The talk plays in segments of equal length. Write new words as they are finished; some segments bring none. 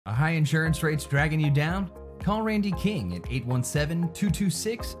Are high insurance rates dragging you down? Call Randy King at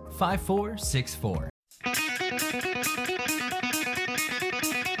 817-226-5464.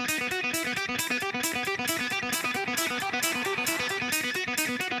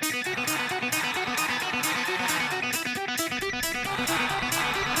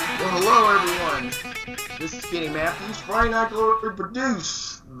 Well, hello everyone. This is Kenny Matthews. Friday Night Glory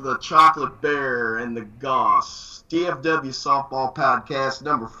produce the Chocolate Bear and the Goss DFW softball podcast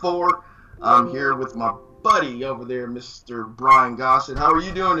number 4. I'm here with my buddy over there, Mr. Brian Gossett. How are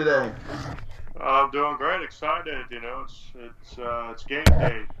you doing today? I'm doing great. Excited. You know, it's game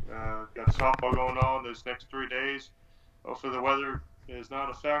day. Got softball going on these next 3 days. Hopefully the weather is not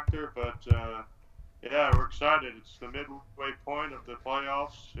a factor, but yeah, we're excited. It's the midway point of the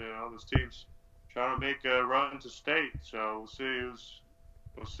playoffs. You know, this team's trying to make a run to state. So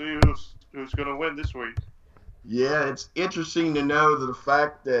we'll see who's going to win this week. Yeah, it's interesting to know that the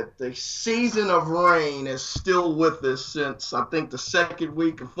fact that the season of rain is still with us since, I think, the second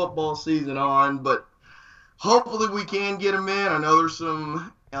week of football season on, but hopefully we can get them in. I know there's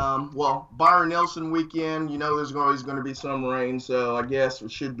some, Byron Nelson weekend, you know there's always going to be some rain, so I guess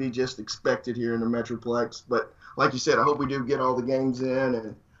it should be just expected here in the Metroplex. But like you said, I hope we do get all the games in,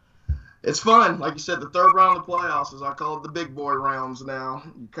 and it's fun. Like you said, the third round of the playoffs, as I call it, the big boy rounds now.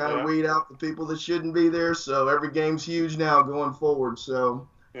 You kind of weed out the people that shouldn't be there, so every game's huge now going forward. So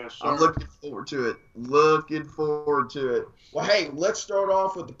yes, I'm looking forward to it. Well, hey, let's start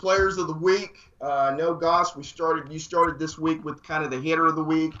off with the players of the week. No, Goss, you started this week with kind of the hitter of the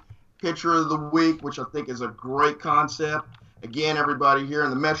week, pitcher of the week, which I think is a great concept. Again, everybody here in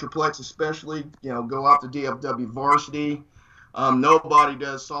the Metroplex especially, go out to DFW varsity. Nobody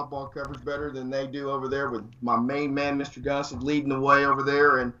does softball coverage better than they do over there with my main man, Mr. Gossett, leading the way over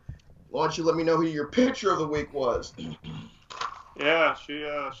there. And why don't you let me know who your pitcher of the week was? Yeah, she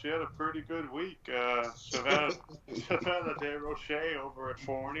had a pretty good week. Savannah DeRoche over at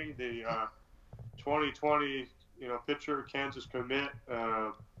Forney, the 2020 pitcher, Kansas commit.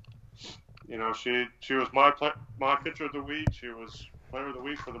 She was my pitcher of the week. She was player of the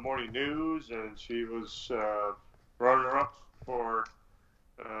week for the Morning News, and she was runner-up for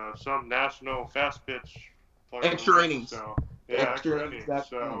some national fast pitch player. Extra innings. So yeah, extra innings.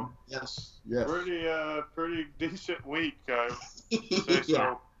 So yes. Pretty decent week, I would say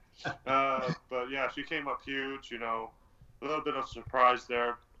Yeah. so. But yeah, she came up huge. A little bit of surprise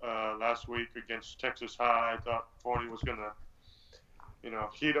there last week against Texas High. I thought Forney was gonna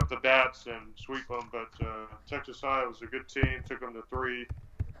heat up the bats and sweep them, but Texas High was a good team. Took them to 3.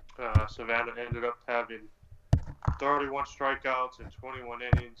 Savannah ended up having 31 strikeouts in 21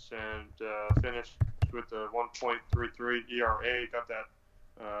 innings and finished with a 1.33 ERA. Got that,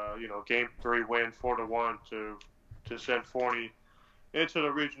 game 3 win 4-1 to send Forney into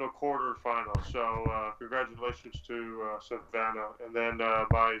the regional quarterfinal. So congratulations to Savannah. And then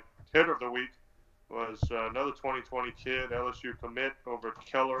my hitter of the week was another 2020 kid, LSU commit over at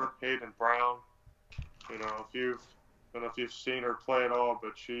Keller, Hayden Brown. I don't know if you've seen her play at all,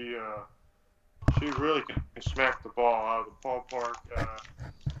 but she really can smack the ball out of the ballpark.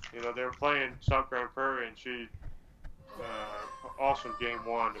 They were playing South Grand Prairie, and she awesome game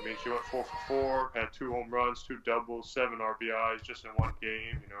 1. I mean, she went 4 for 4, had 2 home runs, 2 doubles, 7 RBIs just in one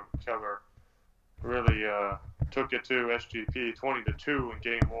game. Keller really took it to SGP 20-2 in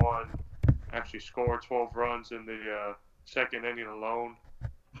game 1. Actually scored 12 runs in the second inning alone.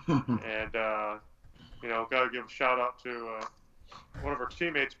 And got to give a shout out to one of our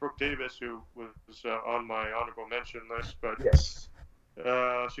teammates, Brooke Davis, who was on my honorable mention list. But yes,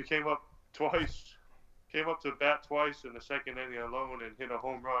 she came up to bat twice in the second inning alone and hit a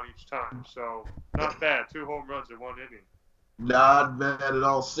home run each time. So not bad. 2 home runs in 1 inning. Not bad at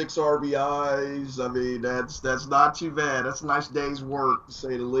all. 6 RBIs. I mean, that's not too bad. That's a nice day's work, to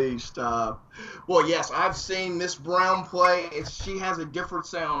say the least. Well, yes, I've seen Miss Brown play. She has a different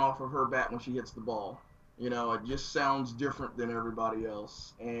sound off of her bat when she hits the ball. It just sounds different than everybody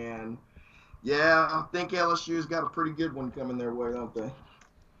else. And, yeah, I think LSU's got a pretty good one coming their way, don't they?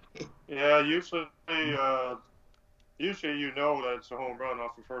 Yeah, usually that it's a home run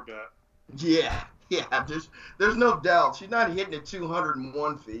off of her bat. Yeah, there's no doubt. She's not hitting it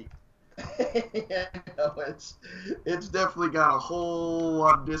 201 feet. It's definitely got a whole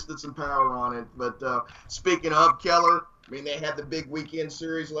lot of distance and power on it. But speaking of Keller, I mean, they had the big weekend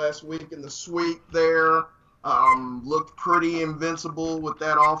series last week in the sweep there. Looked pretty invincible with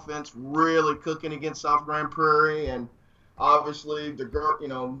that offense, really cooking against South Grand Prairie, and obviously the Gurk,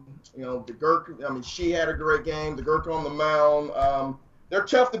 I mean, she had a great game. The Gurk on the mound. They're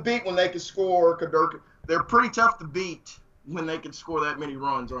tough to beat when they can score. They're pretty tough to beat when they can score that many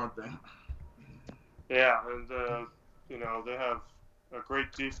runs, aren't they? Yeah, and they have a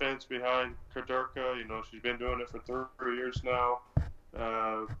great defense behind Kaderka. She's been doing it for 3 years now,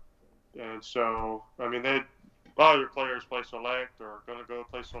 and so I mean, a lot of their players play select or are going to go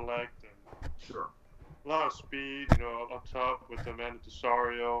play select, and Sure. a lot of speed. Up top with Amanda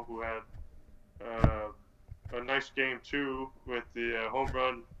Desario, who had a nice game too with the home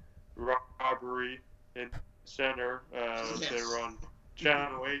run robbery in center. Yes. They were on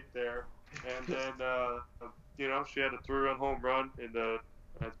Channel 8 there. And then, she had a 3-run home run in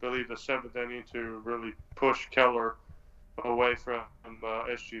I believe, the 7th inning to really push Keller away from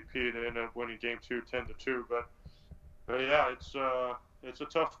SGP. They ended up winning Game 2, 10-2. But yeah, it's a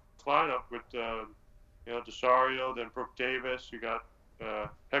tough lineup with Desario, then Brooke Davis. You got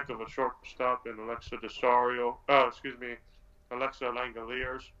heck of a shortstop in Alexa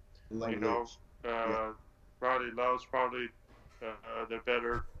Langoliers. Riley Love's probably the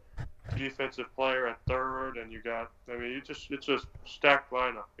better defensive player at third, and it's a stacked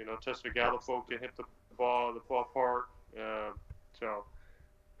lineup. Tessa Gallipo can hit the ball in the ballpark.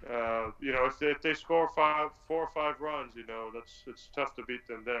 If they score 4 or 5 runs, it's tough to beat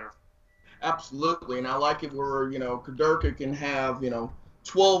them there. Absolutely, and I like it where Kaderka can have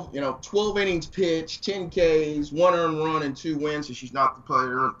 12 innings pitched, 10 Ks, 1 earned run, and 2 wins, and she's not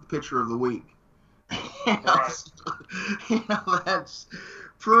the pitcher of the week. Right. That's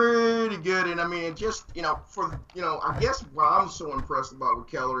pretty good. And I mean, it just I guess what I'm so impressed about with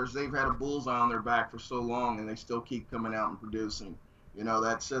Keller is they've had a bullseye on their back for so long, and they still keep coming out and producing.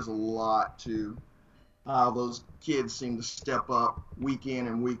 That says a lot to how those kids seem to step up week in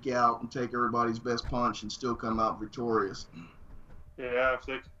and week out and take everybody's best punch and still come out victorious. Yeah, if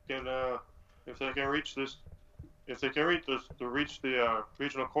they can reach the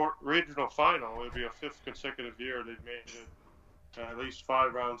regional final, it'll be a 5th consecutive year they've made it at least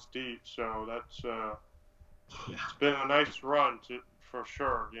 5 rounds deep. So that's it's been a nice run for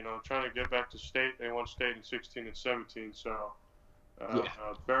sure. Trying to get back to state. They won state in 16 and 17. So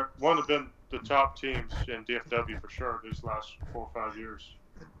one of them the top teams in DFW for sure these last 4 or 5 years.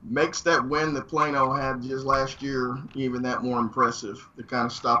 Makes that win that Plano had just last year even that more impressive to kind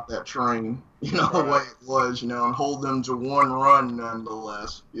of stop that train, Right. The way it was, and hold them to 1 run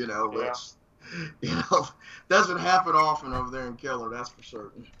nonetheless. That's, doesn't happen often over there in Keller, that's for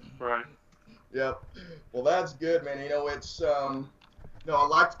certain. Right. Yep. Well, that's good, man. It's I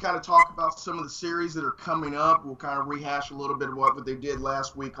like to kind of talk about some of the series that are coming up. We'll kind of rehash a little bit of what they did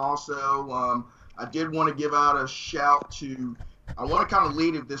last week also. I did want to give out a shout to I want to kind of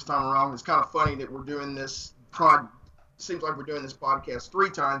lead it this time around. It's kind of funny that we're doing this seems like we're doing this podcast 3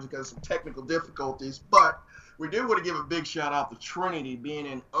 times because of technical difficulties, but we do want to give a big shout out to Trinity being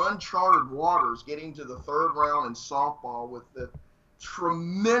in uncharted waters, getting to the 3rd round in softball with the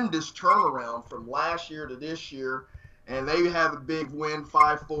tremendous turnaround from last year to this year. And they had a big win,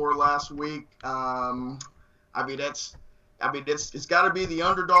 5-4 last week. It's got to be the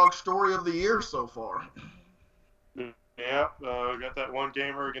underdog story of the year so far. Yeah, got that 1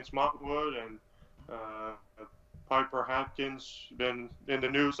 gamer against Montwood, and Piper Hatkins been in the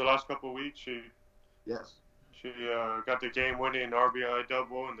news the last couple of weeks. She got the game-winning RBI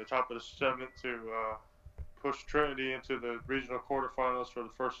double in the top of the 7th to push Trinity into the regional quarterfinals for the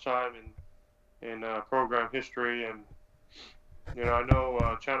first time in program history. And I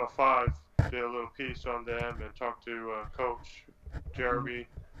know Channel 5 did a little piece on them and talked to Coach Jeremy.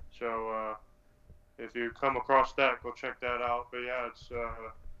 So if you come across that, go check that out. But yeah, it's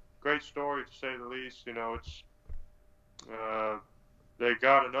a great story to say the least. It's they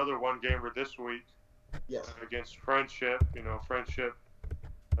got another 1 gamer this week against Friendship. Friendship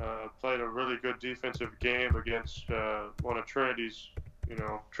played a really good defensive game against one of Trinity's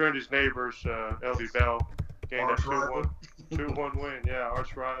neighbors, LB Bell. Gained that 2-1 win. Yeah,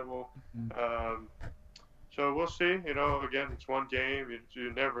 arch rival. So we'll see. Again, it's 1 game.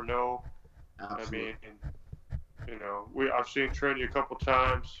 You never know. Absolutely. I mean, I've seen Trinity a couple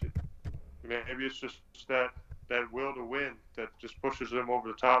times. Maybe it's just that will to win that just pushes them over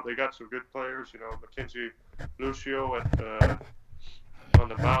the top. They got some good players. Mackenzie Lucio on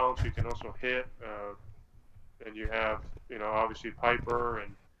the mound. She can also hit. And you have, obviously Piper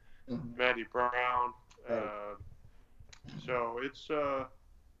and Maddie Brown. So it's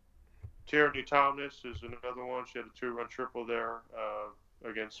Tierney Thomas is another one. She had a 2-run triple there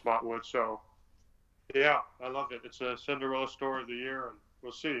against Montwood. So yeah, I love it. It's a Cinderella story of the year, and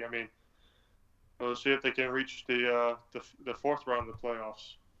we'll see. I mean, we'll see if they can reach the 4th round of the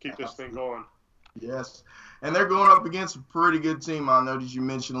playoffs. Keep this thing going. Yes. And they're going up against a pretty good team. I noticed you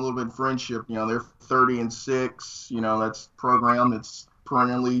mentioned a little bit of Friendship. They're 30-6. That's a program that's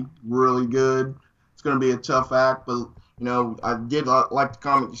perennially really good. It's going to be a tough act, but I did like the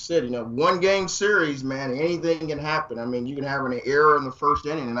comment you said. One game series, man, anything can happen. I mean, you can have an error in the first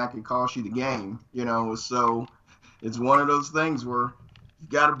inning, and that could cost you the game. So it's one of those things where you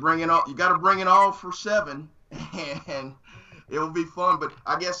got to bring it all. You got to bring it all for 7, and it will be fun. But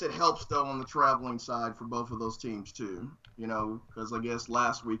I guess it helps though on the traveling side for both of those teams too. Because I guess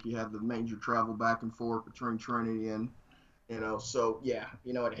last week you had the major travel back and forth between Trinity and So yeah,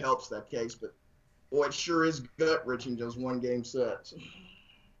 it helps that case. But boy, it sure is gut wrenching those 1-game sets.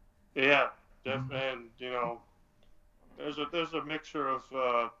 Yeah, and there's a mixture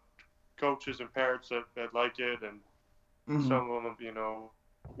of coaches and parents that like it, and some of them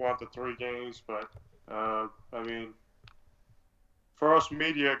want the 3 games. But I mean, for us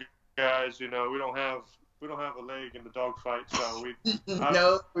media guys, we don't have a leg in the dogfight, so we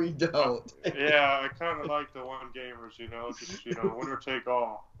don't. Yeah, I kind of like the 1-gamers, just winner take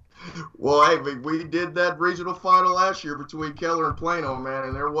all. Well, hey, we did that regional final last year between Keller and Plano, man,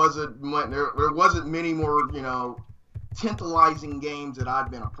 and there wasn't many more, tantalizing games that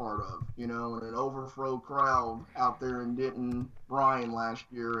I've been a part of, and an overflow crowd out there in Denton, Bryan last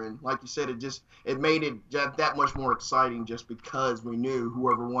year, and like you said, it made it that much more exciting just because we knew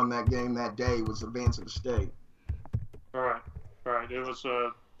whoever won that game that day was advancing the state. Right. It was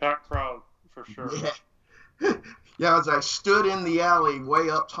a packed crowd for sure. Yeah. Yeah, as I stood in the alley way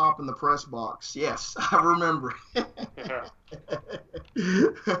up top in the press box. Yes, I remember. Yeah.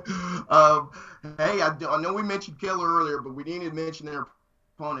 Hey, I know we mentioned Keller earlier, but we didn't mention their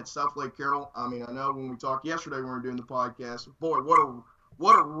opponent, South Lake Carroll. I mean, I know when we talked yesterday when we were doing the podcast, boy,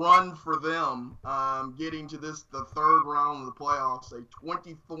 what a run for them getting to the 3rd round of the playoffs. A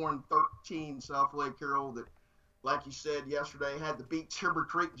 24-13 South Lake Carroll that, like you said yesterday, had to beat Timber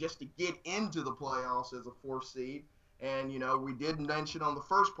Creek just to get into the playoffs as a 4th seed. And, we did mention on the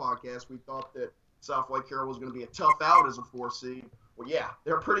first podcast, we thought that South Lake Carroll was going to be a tough out as a 4th seed. Well, yeah,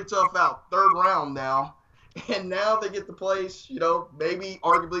 they're a pretty tough out. 3rd round now. And now they get to place, maybe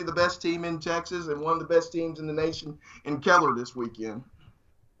arguably the best team in Texas and one of the best teams in the nation in Keller this weekend.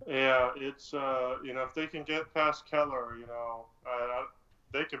 Yeah, it's, if they can get past Keller,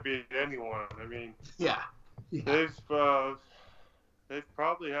 they could beat anyone. I mean, yeah. They've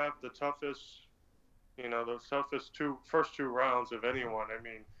probably have the toughest, first two rounds of anyone. I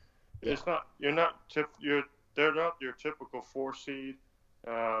mean, it's not they're not your typical 4 seed.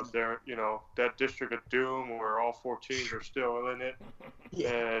 They're that District of Doom where all 4 teams are still in it,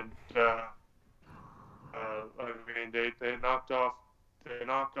 and I mean they knocked off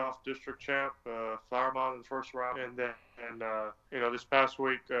district champ Flowermont in the first round, and then this past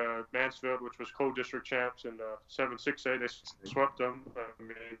week Mansfield, which was co-district champs in 7-6A, they swept them. I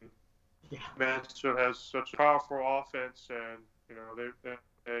mean, Mansfield has such powerful offense, and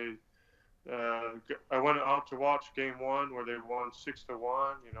I went out to watch game 1 where they won 6-1.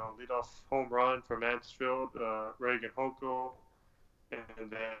 Leadoff home run for Mansfield, Reagan Hoko, and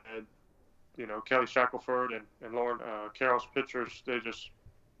then Kelly Shackelford and Lauren Carroll's pitchers, they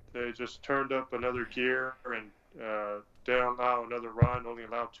just turned up another gear and didn't allow another run, only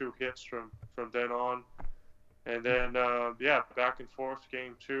allowed 2 hits from then on. And then, back and forth,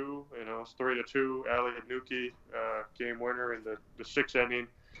 game 2, it's 3-2, Ali Nuki, game winner in the 6th inning.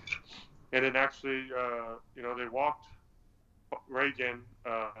 And then actually, they walked Reagan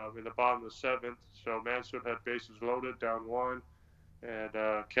in the bottom of the 7th, so Mansfield had bases loaded, down 1, and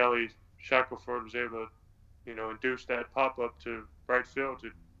Kelly Shackelford was able to, induce that pop-up to right field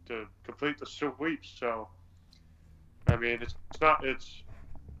to complete the sweep. So, I mean, it's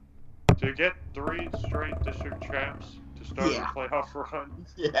to get 3 straight district champs to start the playoff run.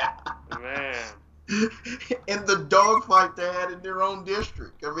 Yeah. Man. In the dogfight they had in their own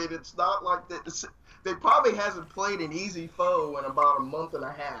district. I mean, it's not like that. They probably hasn't played an easy foe in about a month and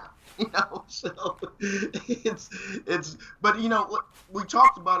a half. So it's. But we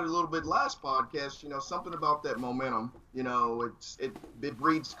talked about it a little bit last podcast. Something about that momentum. It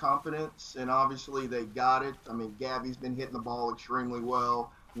breeds confidence, and obviously they got it. I mean, Gabby's been hitting the ball extremely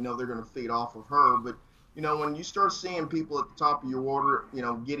well. They're going to feed off of her, but. When you start seeing people at the top of your order,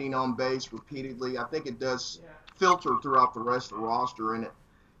 getting on base repeatedly, I think it does filter throughout the rest of the roster. And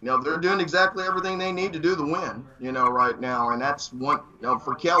they're doing exactly everything they need to do to win, right now. And that's one,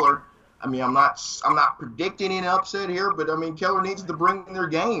 for Keller. I mean, I'm not predicting an upset here, but I mean, Keller needs to bring their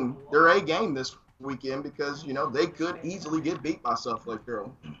A game this weekend because, they could easily get beat by South Lake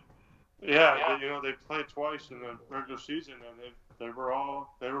Carroll. Yeah, they played twice in the regular season, and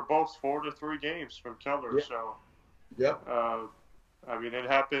They were both 4-3 games from Keller. Yep. So, Yep. I mean, it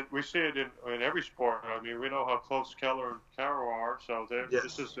happened. We see it in every sport. I mean, we know how close Keller and Carroll are. So Yes.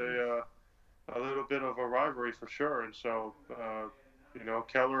 this is a little bit of a rivalry for sure. And so,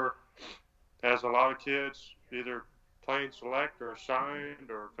 Keller has a lot of kids either playing select or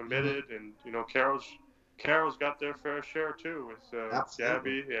signed or committed, and Carroll's got their fair share too with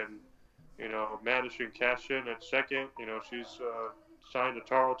Absolutely. Gabby and Madison Cashin at second. She's signed to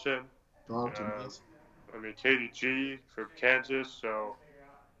Tarleton. Tarleton, yes. I mean, Katie G from Kansas. So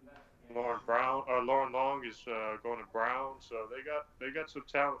Lauren Long is going to Brown. So they got some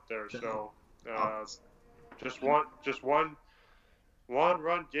talent there. So just one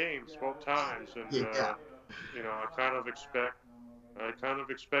run games both times, and Yeah. I kind of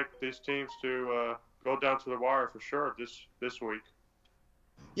expect these teams to go down to the wire for sure this week.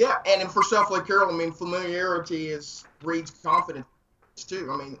 Yeah, and for stuff like Carroll, I mean, familiarity breeds confidence too.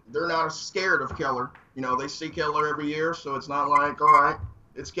 I mean, they're not scared of Keller. They see Keller every year, so it's not like, all right,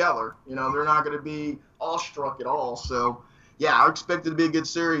 it's Keller. They're not going to be awestruck at all. So, yeah, I expect it to be a good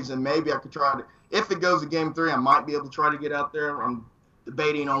series, and maybe I could try to, if it goes to Game 3, I might be able to try to get out there. I'm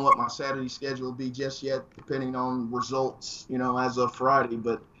debating on what my Saturday schedule will be just yet, depending on results, as of Friday.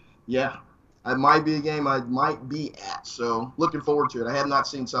 But, yeah. It might be a game I might be at, so looking forward to it. I have not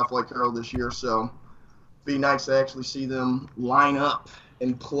seen South Lake Carroll this year, so be nice to actually see them line up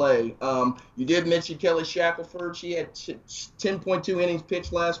and play. You did mention Kelly Shackelford. She had 10.2 innings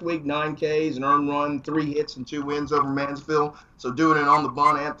pitched last week, 9 Ks, an earned run, 3 hits, and 2 wins over Mansfield. So doing it on the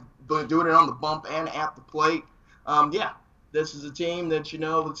bump and at the plate. Yeah, this is a team that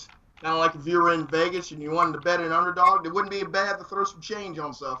it's kind of like if you were in Vegas and you wanted to bet an underdog, it wouldn't be bad to throw some change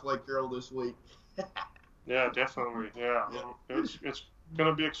on South Lake Carroll this week. Yeah, definitely. Yeah, it's going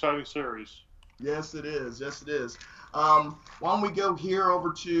to be an exciting series. Yes, it is. Yes, it is. Why don't we go here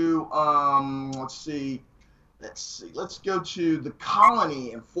over to let's see. Let's go to the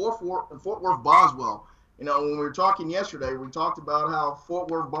Colony in Fort Worth Boswell. When we were talking yesterday, we talked about how Fort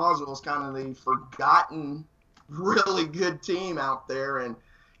Worth Boswell is kind of the forgotten, really good team out there, and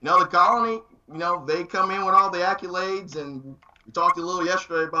the Colony, they come in with all the accolades, and we talked a little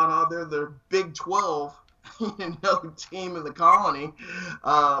yesterday about how they're the Big 12, team in the Colony.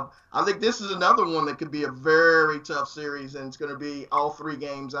 I think this is another one that could be a very tough series, and it's going to be all 3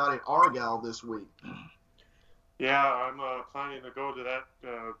 games out at Argyle this week. Yeah, I'm planning to go to that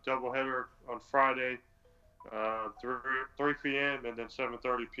doubleheader on Friday, 3 p.m. and then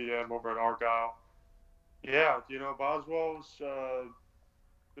 7:30 p.m. over at Argyle. Yeah, Boswell's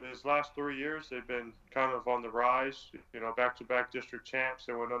his last 3 years, they've been kind of on the rise. Back-to-back district champs.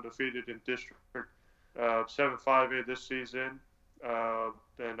 They went undefeated in district 7-5A this season,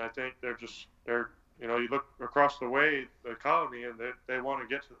 and I think they're you look across the way, the Colony, and they want to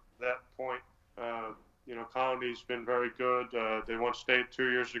get to that point. Colony's been very good. They won state 2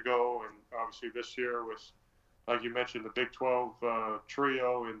 years ago, and obviously this year with, like you mentioned, the Big 12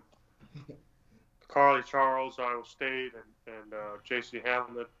 trio and Carly Charles, Iowa State, and J.C.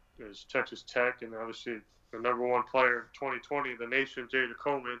 Hamlet is Texas Tech, and obviously the number 1 player in 2020 in the nation, Jada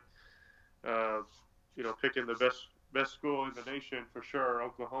Coleman, picking the best school in the nation for sure,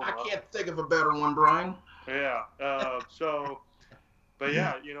 Oklahoma. I can't think of a better one, Brian. Yeah. But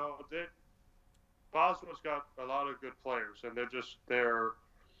yeah, Boswell's got a lot of good players, and they're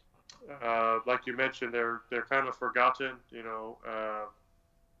like you mentioned, they're kind of forgotten.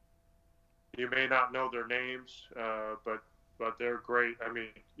 You may not know their names, but they're great. I mean,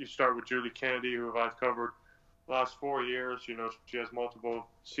 you start with Julie Kennedy, who I've covered the last 4 years. She has multiple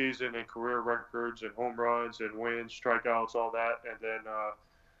season and career records and home runs and wins, strikeouts, all that. And then,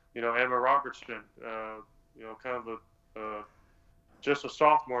 Emma Robertson, kind of just a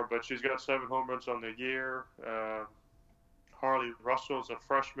sophomore, but she's got 7 home runs on the year. Harley Russell's a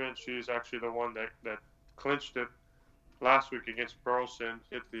freshman. She's actually the one that clinched it last week against Burleson,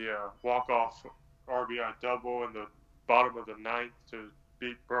 hit the walk-off RBI double in the bottom of the 9th to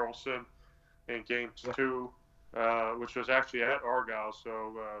beat Burleson in Game 2, which was actually at Argyle.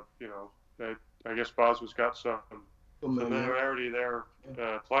 So, I guess Boswell's got some familiarity there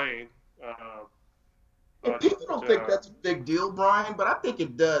playing. And people don't think that's a big deal, Brian, but I think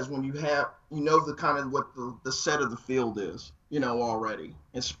it does when you have, the kind of what the set of the field is, already,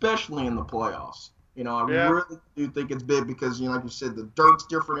 especially in the playoffs. I really do think it's big because, like you said, the dirt's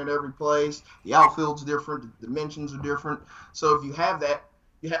different at every place. The outfield's different. The dimensions are different. So if you have that,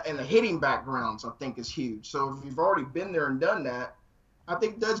 and the hitting backgrounds, I think, is huge. So if you've already been there and done that, I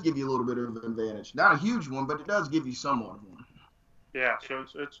think it does give you a little bit of an advantage. Not a huge one, but it does give you somewhat of one. Yeah, so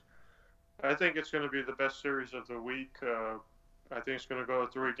I think it's going to be the best series of the week. I think it's going to go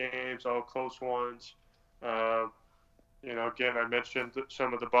to 3 games, all close ones. Again, I mentioned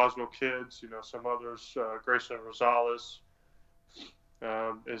some of the Boswell kids. Some others. Grayson Rosales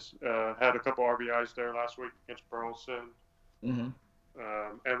had a couple RBIs there last week against Burleson. Mm-hmm.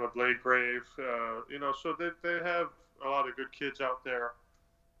 Emma Bladegrave. So they have a lot of good kids out there.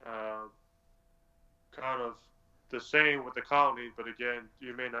 Kind of the same with the Colony, but again,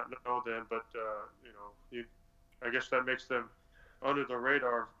 you may not know them, but I guess that makes them under the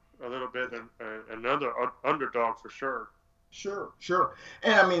radar a little bit, and another underdog for sure. Sure.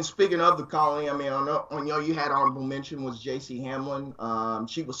 And I mean, speaking of the Colony, I know you had honorable mention was J.C. Hamlin.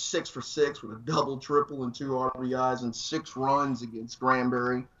 She was 6 for 6 with a double, triple, and 2 RBIs and 6 runs against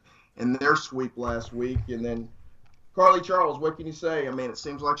Granbury in their sweep last week. And then Carly Charles, what can you say? I mean, it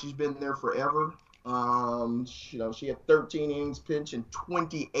seems like she's been there forever. She had 13 innings pitched and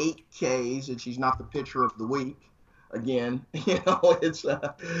 28 Ks, and she's not the pitcher of the week. Again, it's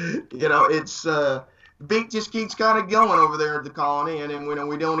beat just keeps kind of going over there at the Colony, and then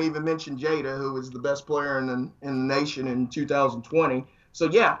we don't even mention Jada, who was the best player in the nation in 2020. So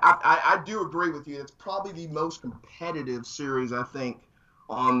yeah, I do agree with you. It's probably the most competitive series, I think,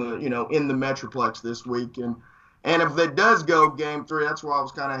 on the in the Metroplex this week. And if it does go Game 3, that's why I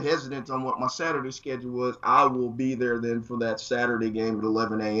was kind of hesitant on what my Saturday schedule was. I will be there then for that Saturday game at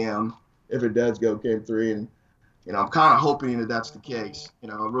 11 a.m. if it does go Game 3, and I'm kind of hoping that that's the case. I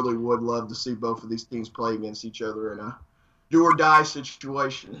really would love to see both of these teams play against each other in a do-or-die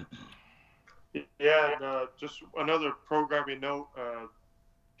situation. Yeah, and just another programming note,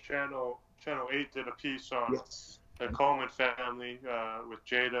 Channel 8 did a piece on the Coleman family with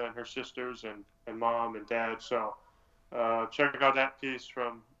Jada and her sisters and mom and dad. So check out that piece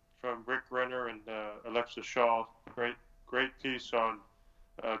from Rick Renner and Alexa Shaw. Great piece on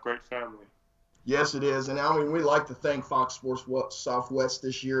great family. Yes, it is. And I mean, we like to thank Fox Sports Southwest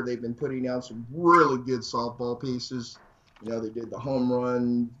this year. They've been putting out some really good softball pieces. They did the home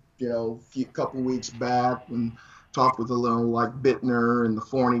run, couple weeks back, and talked with like Bittner and the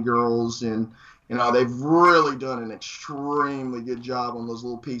Forney girls. And, they've really done an extremely good job on those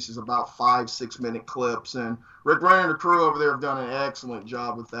little pieces, about 5-6 minute clips. And Rick Renner and the crew over there have done an excellent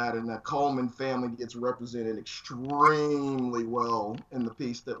job with that. And the Coleman family gets represented extremely well in the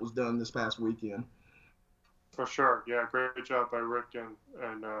piece that was done this past weekend. For sure. Yeah, great job by Rick and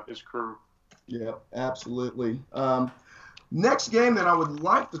his crew. Yeah, absolutely. Next game that I would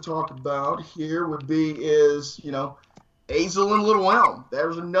like to talk about here is Azle and Little Elm.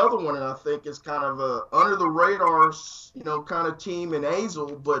 There's another one that I think is kind of a under the radar, kind of team in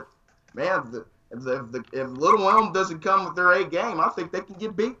Azle. But man, if Little Elm doesn't come with their A game, I think they can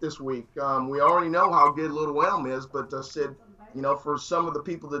get beat this week. We already know how good Little Elm is, but I said, for some of the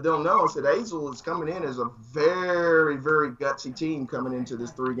people that don't know, I said Azle is coming in as a very, very gutsy team coming into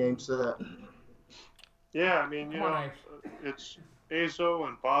this 3-game set. Yeah, I mean, it's Azle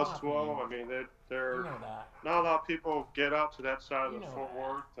and Boswell. I mean, they're not a lot of people get out to that side of Fort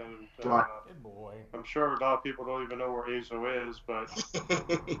Worth, and Good boy. I'm sure a lot of people don't even know where Azle is, but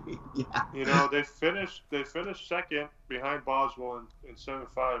yeah. they finished second behind Boswell in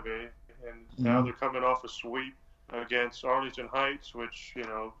 7-5A, and now they're coming off a sweep against Arlington Heights, which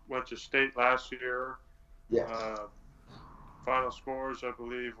went to state last year. Yes. Final scores, I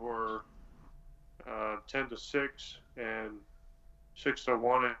believe, were 10-6 and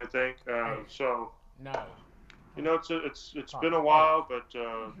 6-1, I think. So no. It's been a while, but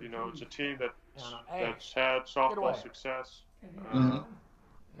it's a team that's had softball success. No,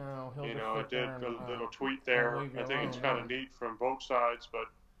 I did a little tweet there. I think it's kind of neat from both sides, but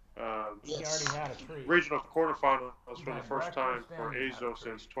he already had a treat. Regional quarterfinals for the first time for Azle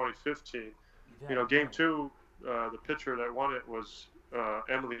since 2015. Game 2, the pitcher that won it was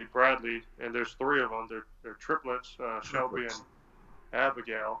Emily Bradley, and there's 3 of them. They're triplets, Shelby and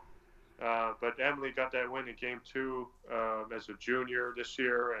Abigail. But Emily got that win in Game 2 as a junior this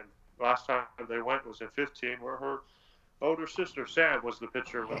year, and last time they went was in 15, where her older sister Sam was the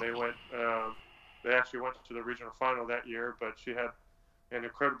pitcher when they went. They actually went to the regional final that year, but she had an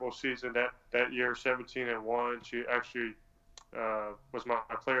incredible season that year, 17-1. She actually was my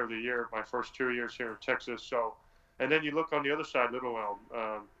player of the year my first 2 years here in Texas. So, and then you look on the other side, Little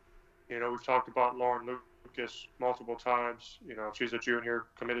Elm. We've talked about Lauren Lucas multiple times. She's a junior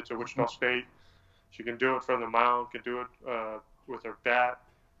committed to Wichita State. She can do it from the mound, can do it with her bat.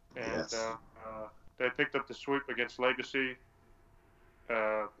 And they picked up the sweep against Legacy,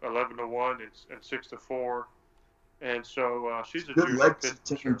 11-1 and 6-4. And so she's a good junior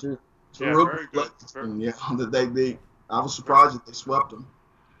pitcher. Too. Very good. That they beat. I was surprised that they swept them.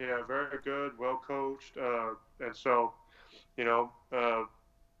 Yeah, very good, well coached. And so you know,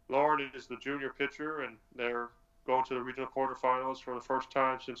 Lauren is the junior pitcher, and they're going to the regional quarterfinals for the first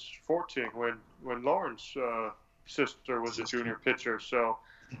time since 14, when Lauren's sister was a junior pitcher. So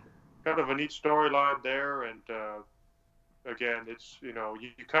kind of a neat storyline there. And again, it's you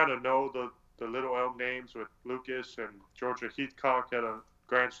kind of know the Little Elm names with Lucas and Georgia Heathcock had a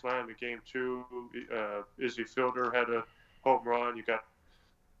grand slam in game 2. Izzy Fielder had a home run. You got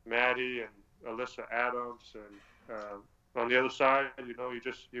Maddie and Alyssa Adams, and on the other side,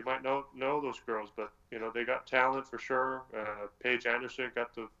 you might know those girls, but they got talent for sure. Paige Anderson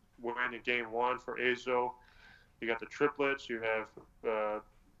got the win in game 1 for Azo. You got the triplets. You have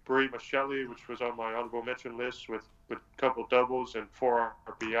Bree Michelli, which was on my honorable mention list with a couple doubles and 4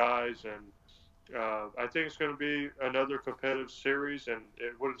 RBIs, and I think it's going to be another competitive series, and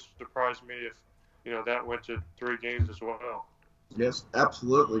it wouldn't surprise me if that went to 3 games as well. Yes,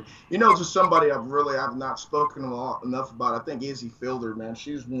 absolutely. Just somebody I've not spoken enough about. I think Izzy Fielder, man.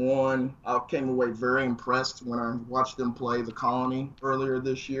 She's one. I came away very impressed when I watched them play the Colony earlier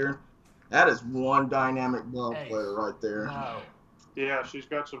this year. That is one dynamic ball player right there. No. Yeah, she's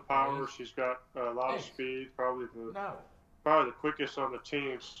got some power. She's got a lot of speed. Probably the quickest on the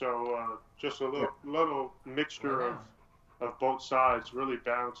team. So just a little mixture of both sides. Really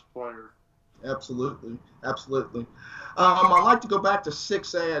balanced player. Absolutely. I'd like to go back to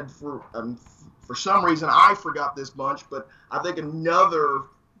 6A, and for some reason I forgot this bunch, but I think another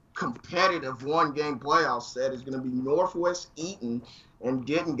competitive one-game playoff set is going to be Northwest Eaton and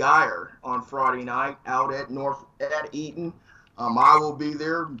Denton Geyer on Friday night out at Eaton. I will be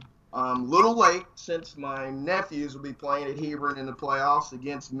there a little late since my nephews will be playing at Hebron in the playoffs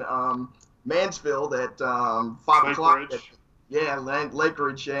against Mansfield at 5 o'clock. Lake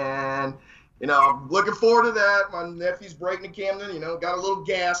Ridge, and I'm looking forward to that. My nephew's breaking in Camden. Got a little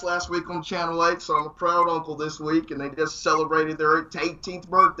gas last week on Channel 8, so I'm a proud uncle this week, and they just celebrated their 18th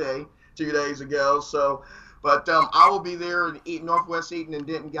birthday 2 days ago. So, but I will be there in Northwest Eaton and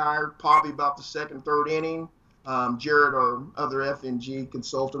Denton Geyer, probably about the second, third inning. Jared, our other FNG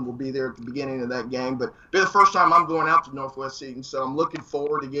consultant, will be there at the beginning of that game. But it'll be the first time I'm going out to Northwest Eaton, so I'm looking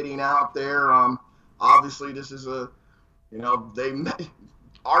forward to getting out there. Obviously, this is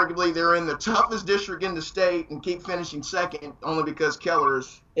arguably they're in the toughest district in the state and keep finishing second only because Keller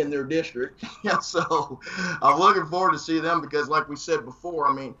is in their district. So I'm looking forward to see them because, like we said before,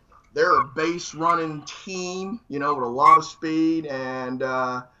 I mean, they're a base running team, with a lot of speed, and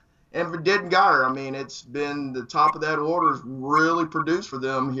for Denton Geyer, I mean, it's been the top of that order has really produced for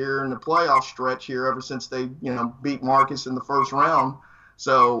them here in the playoff stretch here ever since they, beat Marcus in the first round.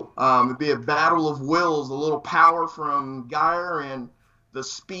 So it'd be a battle of wills, a little power from Geyer and the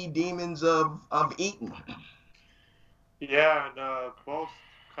speed demons of Eaton. Yeah, and both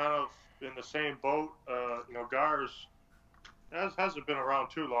kind of in the same boat. Geyer's hasn't been around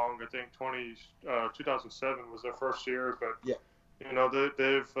too long. I think 2007 was their first year, but yeah.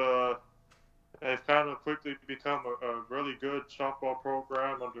 They've kind of quickly become a really good softball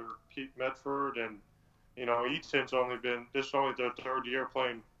program under Pete Medford, and Eaton's only their 3rd year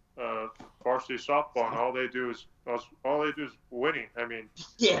playing varsity softball, and all they do is winning. I mean,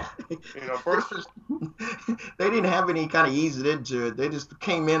 yeah, first they didn't have any kind of easing into it. They just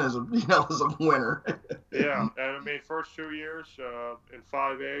came in as a winner. Yeah, and I mean, first 2 years in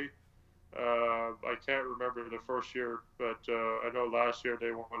 5A. I can't remember the first year, but I know last year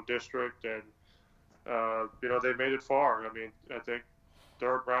they won district, and they made it far. I mean, I think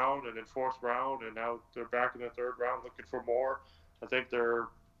 3rd round and then 4th round, and now they're back in the 3rd round looking for more. I think they're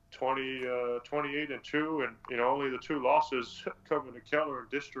 28-2, and only the 2 losses coming to Keller in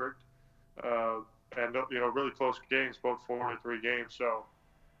district, and really close games, both 4-3 games. So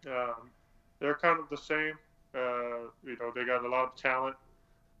they're kind of the same. They got a lot of talent.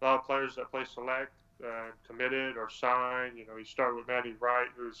 A lot of players that play select, committed or signed. You start with Maddie Wright,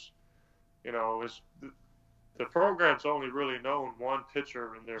 who's, the program's only really known one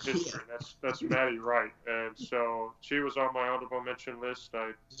pitcher in their history. Yeah. That's Maddie Wright, and so she was on my honorable mention list.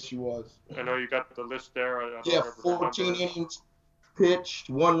 She was. I know you got the list there. I don't remember 14 innings pitched,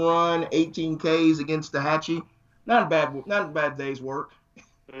 1 run, 18 Ks against the Hatchie. Not a bad day's work.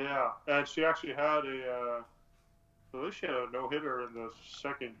 Yeah, and she actually had at least she had a no-hitter in the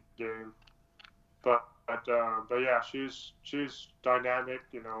second game, but yeah, she's dynamic.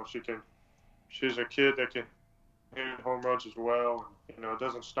 She's a kid that can hit home runs as well. And, it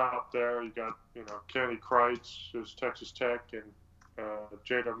doesn't stop there. You got Kenny Kreitz, who's Texas Tech, and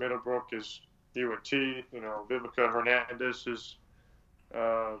Jada Middlebrook is UNT. Vivica Hernandez is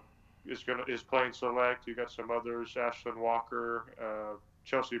playing select. You got some others, Ashlyn Walker,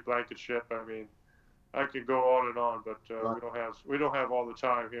 Chelsea Blankenship. I mean, I could go on and on, but we don't have all the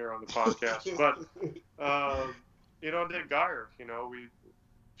time here on the podcast. But and then Geyer, we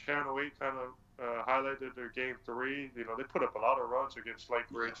Channel 8 kind of highlighted their game 3. They put up a lot of runs against Lake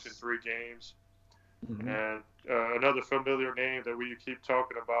Ridge in 3 games. Mm-hmm. And another familiar name that we keep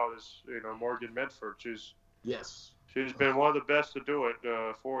talking about is Morgan Medford. She's been one of the best to do it.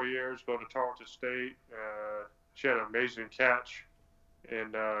 4 years, going to Tarleton State. She had an amazing catch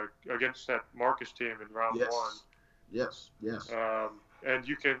against that Marcus team in round 1. Yes. And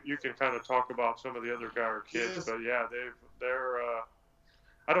you can kind of talk about some of the other Geyer kids, but yeah, they're.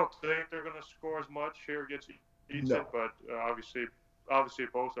 I don't think they're going to score as much here against Easton, but obviously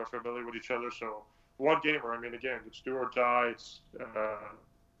both are familiar with each other. So one gamer. I mean, again, it's do or die. It's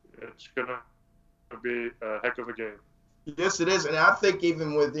going to be a heck of a game. Yes, it is, and I think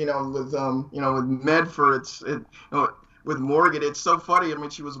even with Medford, with Morgan, it's so funny. I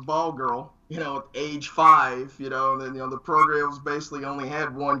mean, she was a ball girl, at age 5, and then the program's basically only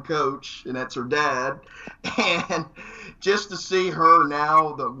had one coach, and that's her dad, and just to see her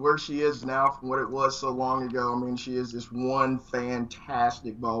now, where she is now from what it was so long ago. I mean, she is just one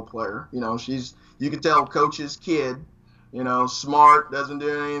fantastic ball player. You can tell coach's kid, smart, doesn't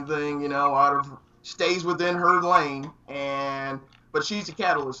do anything, stays within her lane, but she's a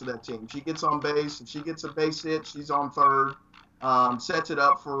catalyst of that team. She gets on base. If she gets a base hit, she's on third. Sets it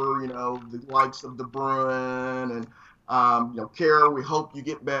up for, the likes of the Bruin and, Kara, we hope you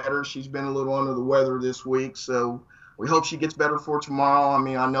get better. She's been a little under the weather this week, so we hope she gets better for tomorrow. I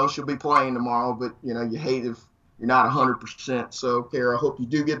mean, I know she'll be playing tomorrow, but, you hate if you're not 100%. So, Kara, I hope you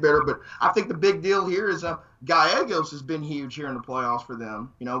do get better. But I think the big deal here is Gallegos has been huge here in the playoffs for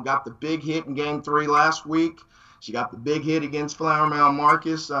them. Got the big hit in Game 3 last week. She got the big hit against Flower Mound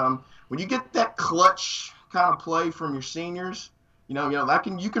Marcus. When you get that clutch kind of play from your seniors, you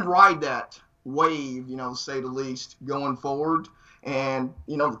can ride that wave, to say the least, going forward. And,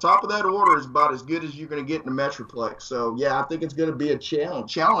 the top of that order is about as good as you're going to get in the Metroplex. So, yeah, I think it's going to be a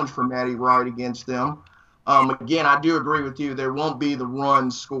challenge for Maddie Wright against them. Again, I do agree with you. There won't be the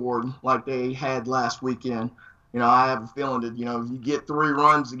runs scored like they had last weekend. I have a feeling that, if you get 3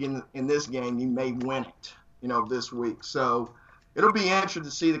 runs again in this game, you may win it, this week. So it'll be interesting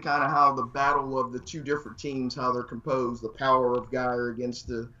to see the kind of how the battle of the 2 different teams, how they're composed, the power of Geyer against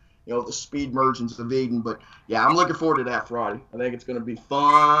the speed merchants of Eden. But, yeah, I'm looking forward to that Friday. I think it's going to be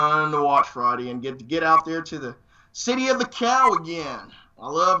fun to watch Friday and get out there to the city of the cow again. I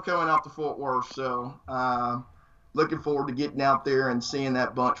love coming out to Fort Worth, so looking forward to getting out there and seeing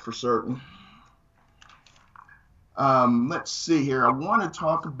that bunch for certain. Let's see here. I want to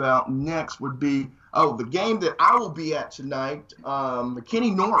talk about next would be, the game that I will be at tonight,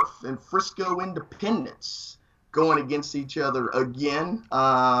 McKinney North and Frisco Independence going against each other again.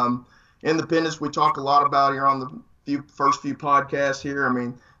 Independence, we talk a lot about here on the first few podcasts here. I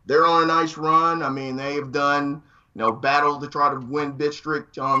mean, they're on a nice run. I mean, they have done battle to try to win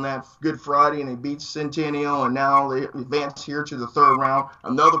district on that Good Friday, and they beat Centennial, and now they advance here to the 3rd round.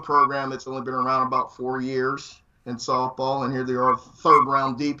 Another program that's only been around about 4 years in softball, and here they are 3rd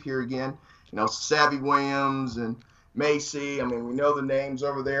round deep here again. Savvy Williams and Macy. I mean, we know the names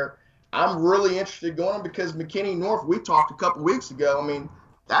over there. I'm really interested going because McKinney North, we talked a couple weeks ago. I mean,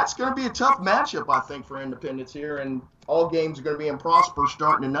 that's going to be a tough matchup, I think, for Independence here, and all games are going to be in Prosper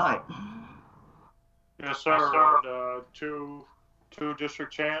starting tonight. Yes, sir. Two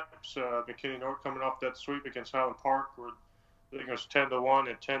district champs. McKinney North coming off that sweep against Highland Park, where I think it was 10-1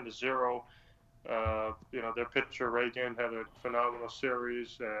 and 10-0. Their pitcher Reagan had a phenomenal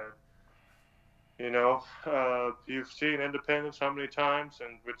series. You've seen Independence how many times,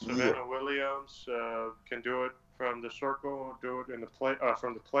 and with Savannah Williams can do it from the circle, do it in the plate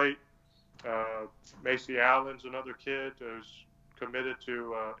from the plate. Macy Allen's another kid who's committed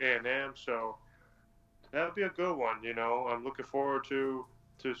to A&M, so. That'll be a good one, I'm looking forward to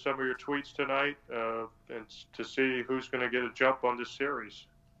some of your tweets tonight and to see who's going to get a jump on this series.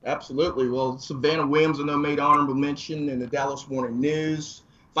 Absolutely. Well, Savannah Williams, I know, made honorable mention in the Dallas Morning News.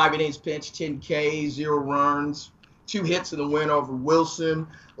 5 innings pitched, 10 Ks, 0 runs, 2 hits in the win over Wilson.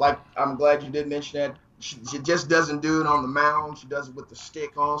 I'm glad you did mention that. She just doesn't do it on the mound. She does it with the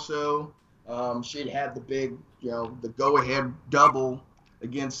stick also. She had the big, the go-ahead double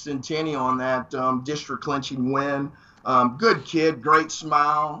against Centennial on that district clinching win. Good kid, great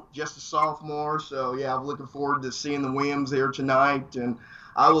smile, just a sophomore. So, yeah, I'm looking forward to seeing the Williams there tonight. And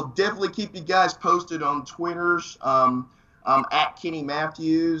I will definitely keep you guys posted on Twitters. At Kenny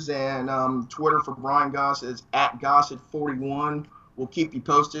Matthews, and Twitter for Brian Goss is at Gossett41. We'll keep you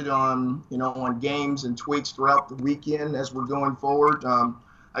posted on, on games and tweets throughout the weekend as we're going forward.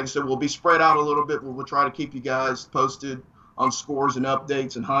 like I said, we'll be spread out a little bit, but we'll try to keep you guys posted on scores and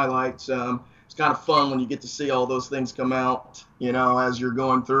updates and highlights. It's kind of fun when you get to see all those things come out, as you're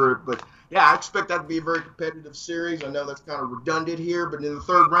going through it. But, yeah, I expect that to be a very competitive series. I know that's kind of redundant here, but in the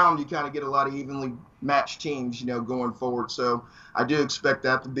third round, you kind of get a lot of evenly matched teams, going forward. So I do expect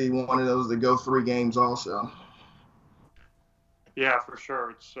that to be one of those that go 3 games also. Yeah, for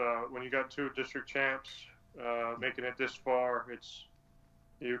sure. It's when you got 2 district champs making it this far,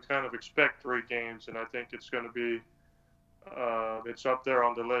 you kind of expect 3 games, and I think it's going to be it's up there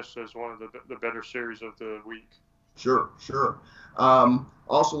on the list as one of the better series of the week. Sure.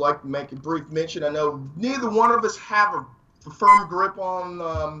 Also like to make a brief mention. I know neither one of us have a firm grip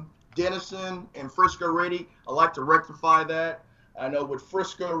on Denison and Frisco Reedy. I like to rectify that. I know with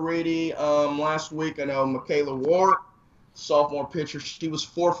Frisco Reedy last week, I know Michaela Ward, sophomore pitcher, she was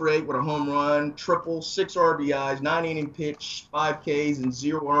 4 for 8 with a home run, triple, 6 RBIs, 9 inning pitch, 5 Ks, and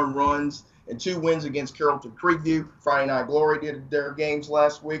 0 earned runs, and 2 wins against Carrollton Creekview. Friday Night Glory did their games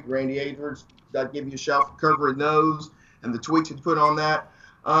last week. Randy Edwards, got to give you a shout for covering those and the tweets he put on that.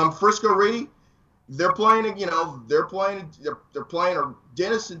 Frisco Reedy, they're playing a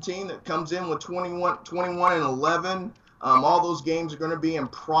Denison team that comes in with 21 and 11. All those games are going to be in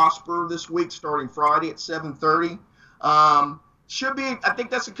Prosper this week, starting Friday at 7:30. Should be, I think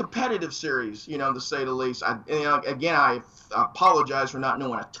that's a competitive series, to say the least. I apologize for not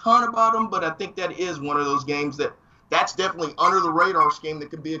knowing a ton about them, but I think that is one of those games that's definitely under the radar scheme that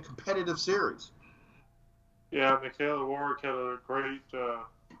could be a competitive series. Yeah, Michaela Warwick had a great,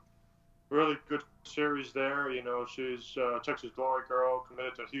 really good series there. She's a Texas Glory girl,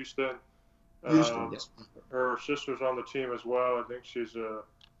 committed to Houston. Yes. Her sister's on the team as well. I think she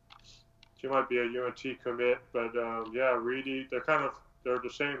might be a UNT commit, but Reedy, they're the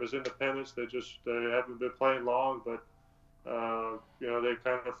same as Independence. They haven't been playing long, but they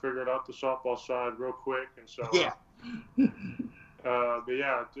kind of figured out the softball side real quick, and so yeah.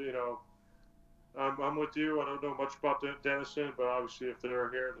 I'm with you. I don't know much about Denison, but obviously if they're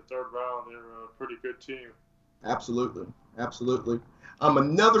here in the third round, they're a pretty good team. Absolutely.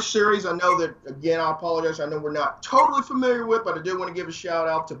 Another series I know that, again, I apologize, I know we're not totally familiar with, but I do want to give a shout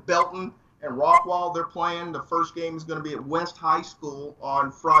out to Belton and Rockwall. They're playing. The first game is going to be at West High School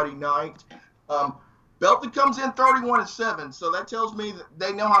on Friday night. Belton comes in 31-7, so that tells me that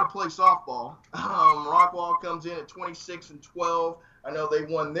they know how to play softball. Rockwall comes in at 26-12. I know they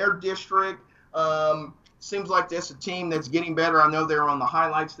won their district. Seems like that's a team that's getting better. I know they were on the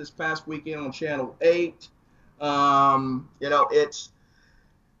highlights this past weekend on Channel 8. It's,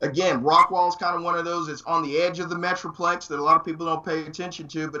 again, Rockwall's kind of one of those that's on the edge of the Metroplex that a lot of people don't pay attention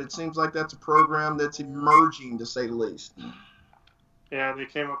to, but it seems like that's a program that's emerging, to say the least. Yeah, they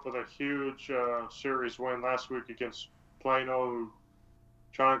came up with a huge series win last week against Plano, who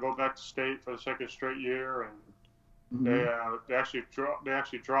trying to go back to state for the second straight year, and they actually dropped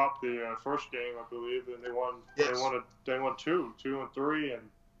the first game, I believe, and they won. Yes. They won 2 and 3, and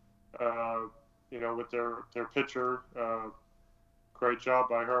with their pitcher, great job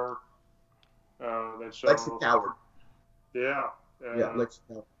by her. Lexi Coward. Yeah. Lexi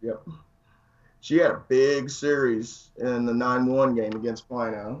Coward. Yep. She had a big series in the 9-1 game against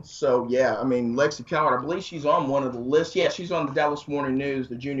Plano. So, yeah, Lexi Coward, I believe she's on one of the lists. Yeah, she's on the Dallas Morning News,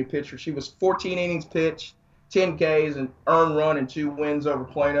 the junior pitcher. She was 14 innings pitched, 10 Ks, and earned run and 2 wins over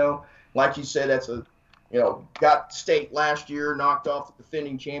Plano. Like you said, that's got state last year, knocked off the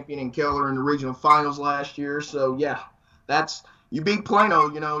defending champion in Keller in the regional finals last year. So, yeah, you beat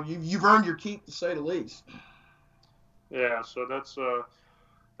Plano, you've earned your keep, to say the least. Yeah, so that's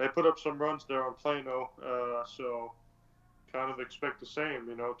they put up some runs there on Plano, so kind of expect the same,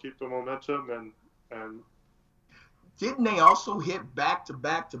 keep the momentum and didn't they also hit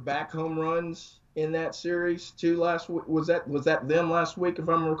back-to-back home runs in that series too last week? Was that them last week, if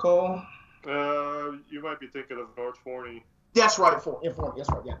I recall? You might be thinking of North Forney. That's right, Forney. That's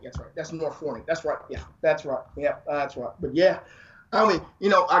right. Yeah, that's right. That's North Forney. That's right. Yeah, that's right. Yeah, that's right. But yeah, I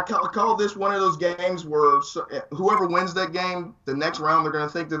call this one of those games where whoever wins that game, the next round they're going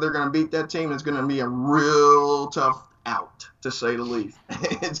to think that they're going to beat that team. It's going to be a real tough out, to say the least.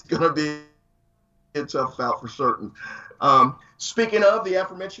 It's going to be a tough out for certain. Speaking of the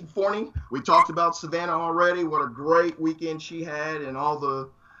aforementioned Forney, we talked about Savannah already. What a great weekend she had and all the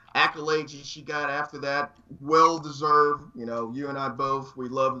accolades she got after that. Well deserved. You and I both, we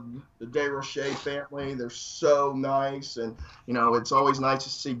love the DeRoche family. They're so nice, and it's always nice to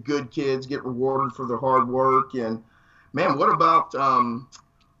see good kids get rewarded for their hard work. And man, what about them?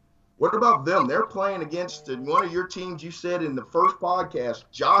 They're playing against one of your teams. You said in the first podcast,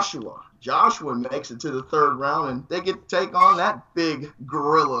 Joshua. Joshua makes it to the third round, and they get to take on that big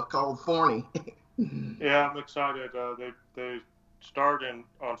gorilla called Forney. Yeah, I'm excited. They start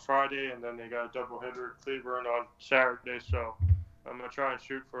on Friday, and then they got a doubleheader at Cleveland on Saturday. So I'm gonna try and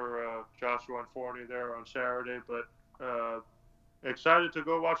shoot for Joshua and Forney there on Saturday. But excited to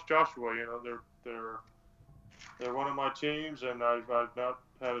go watch Joshua. You know, they're one of my teams, and I've not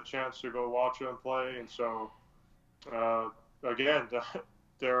had a chance to go watch them play. And so again,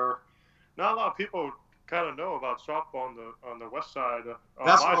 they're not a lot of people kind of know about softball on the west side.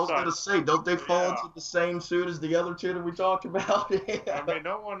 That's what I was going to say. Don't they fall into the same suit as the other two that we talked about? I mean,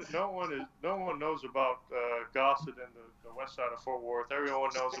 no one knows about Goss in the west side of Fort Worth. Everyone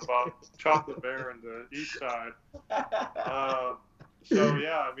knows about Chocolate Bear in the east side. So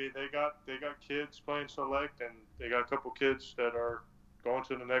yeah, I mean, they got kids playing select, and they got a couple kids that are going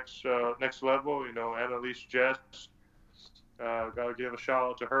to the next level. You know, Annalise Jess. Got to give a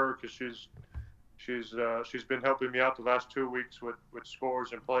shout out to her because she's been helping me out the last 2 weeks with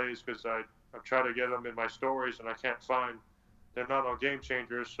scores and plays because I'm trying to get them in my stories and I can't find. They're not on Game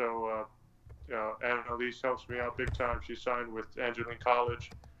Changers, so Annalise helps me out big time. She signed with Angeline College.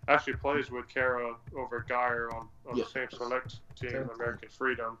 Actually plays with Kara over at Geyer on the same select team, American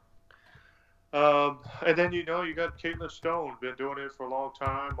Freedom. And then you got Caitlin Stone, been doing it for a long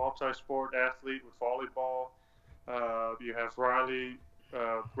time, multi-sport athlete with volleyball. You have Riley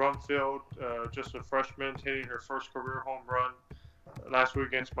Rumfield, just a freshman, hitting her first career home run last week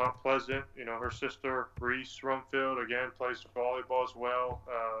against Mount Pleasant. You know, her sister Reese Rumfield again plays volleyball as well.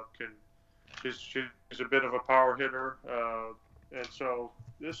 She's a bit of a power hitter, and so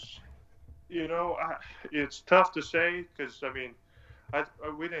this, it's tough to say because I mean,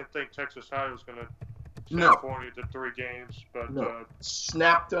 we didn't think Texas High was going to snap Forney to 3 games, but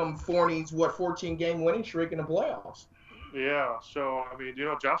snapped them Forney's 14-game winning streak in the playoffs. Yeah, so I mean,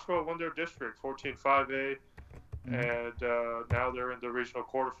 Joshua won their district 14-5A, and now they're in the regional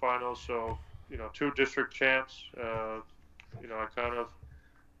quarterfinals. So 2 district champs.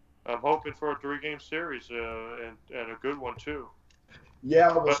 I'm hoping for a 3-game series and a good one too. Yeah,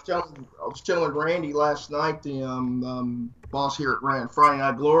 I was telling Randy last night, the boss here at Friday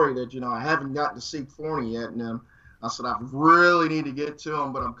Night Glory, that I haven't gotten to see Forney yet, and I said I really need to get to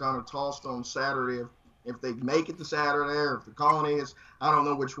him, but I'm kind of tossed on Saturday if they make it to Saturday or if the Colony is. I don't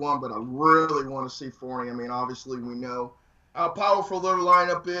know which one, but I really want to see Forney. I mean, obviously we know how powerful their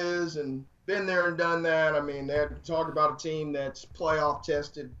lineup is, and been there and done that. I mean, they talk about a team that's playoff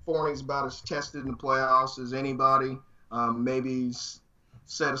tested. Forney's about as tested in the playoffs as anybody. Maybe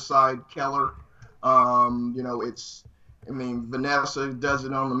set aside Keller. Vanessa does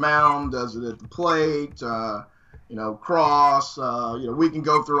it on the mound, does it at the plate, Cross, we can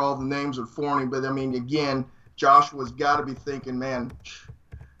go through all the names of Forney, but I mean, again, Joshua's got to be thinking, man,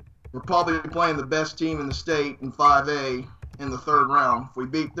 we're probably playing the best team in the state in 5A in the third round. If we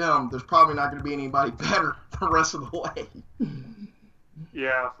beat them, there's probably not going to be anybody better the rest of the way.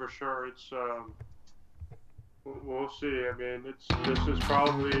 Yeah, for sure. It's, we'll see. I mean, this is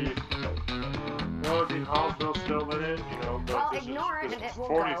probably, I think Hallsville's still in it, but well, ignore it and it will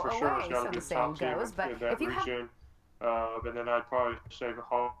Forney go for sure away, has got to be so the top saying team goes. But in that if you region. And then I'd probably say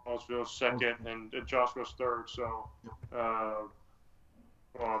Hallsville second and Joshua's third. So,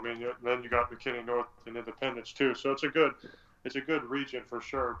 then you got McKinney North and Independence too. So it's a good region for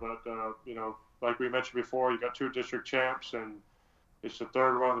sure. But like we mentioned before, you got 2 district champs and it's the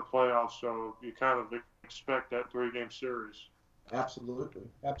third round of the playoffs. So you kind of expect that 3-game series.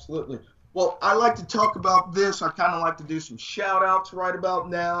 Absolutely. Well, I like to talk about this. I kind of like to do some shout-outs right about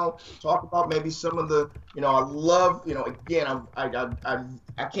now. Talk about maybe some of the, I love, again,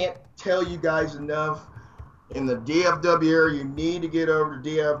 I can't tell you guys enough. In the DFW area, you need to get over to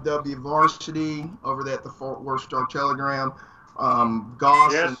DFW Varsity over there at the Fort Worth Star-Telegram.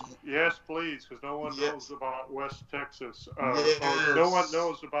 Goss. Yes, please, because no one knows about West Texas. Yes. No one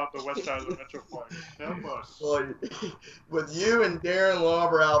knows about the west side of the Metroplex. Help us. Well, with you and Darren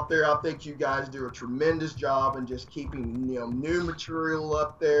Lauber out there, I think you guys do a tremendous job in just keeping new material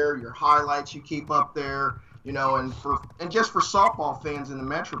up there, your highlights you keep up there, and just for softball fans in the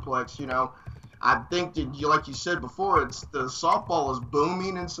Metroplex, I think that, like you said before, the softball is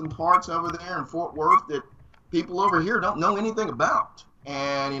booming in some parts over there in Fort Worth that people over here don't know anything about.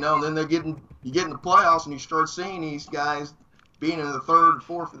 And, then you get in the playoffs and you start seeing these guys being in the 3rd,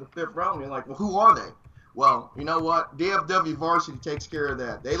 4th, or the 5th round. And you're like, well, who are they? Well, you know what? DFW Varsity takes care of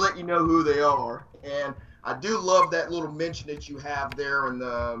that. They let you know who they are. And I do love that little mention that you have there and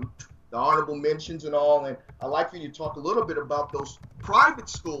the honorable mentions and all. And I'd like for you to talk a little bit about those private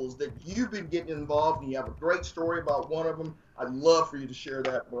schools that you've been getting involved in. You have a great story about one of them. I'd love for you to share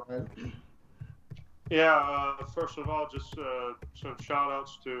that, Brian. Yeah, first of all, just some shout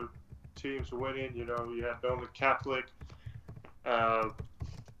outs to teams winning. You know, you had Bellman Catholic,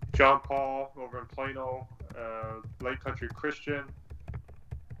 John Paul over in Plano, Lake Country Christian.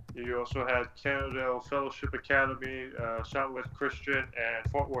 You also had Cannondale Fellowship Academy, Southwest Christian,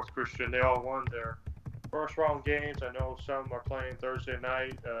 and Fort Worth Christian. They all won their first round games. I know some are playing Thursday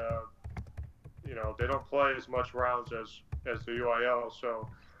night. You know, they don't play as much rounds as the UIL. So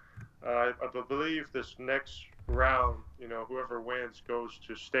I believe this next round, you know, whoever wins goes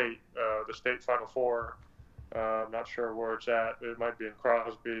to state, the state Final Four. I'm not sure where it's at. It might be in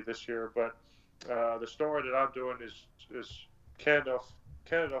Crosby this year. But the story that I'm doing is Canada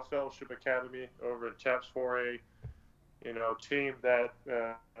Fellowship Academy over in TAPS 4A. You know, team that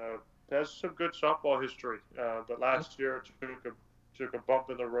has some good softball history. But last year took a bump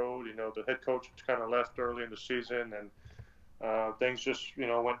in the road. You know, the head coach kind of left early in the season, and things just, you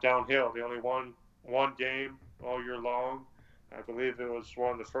know, went downhill. They only won one game all year long. I believe it was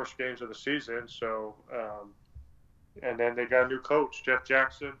one of the first games of the season. So, and then they got a new coach, Jeff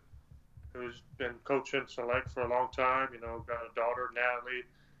Jackson, who's been coaching Select for a long time. You know, got a daughter, Natalie,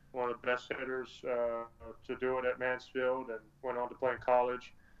 one of the best hitters to do it at Mansfield, and went on to play in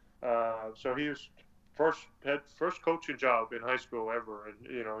college. So he was first coaching job in high school ever, and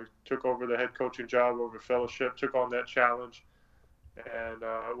you know, he took over the head coaching job over Fellowship, took on that challenge, and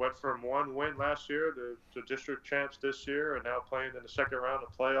went from one win last year to district champs this year, and now playing in the second round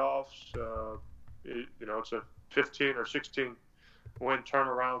of playoffs. You know, it's a 15 or 16 win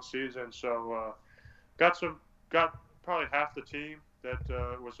turnaround season, so got probably half the team that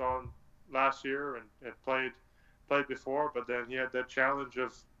was on last year and had played before, but then he had that challenge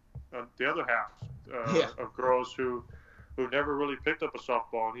of the other half of girls who never really picked up a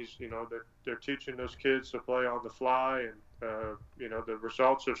softball, and he's, you know, they're teaching those kids to play on the fly, and you know, the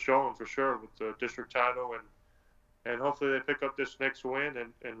results have shown for sure with the district title, and hopefully they pick up this next win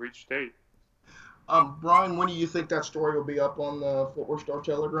and reach state. Brian, when do you think that story will be up on the Fort Worth Star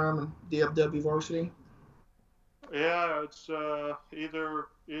Telegram and DFW Varsity? Yeah, it's either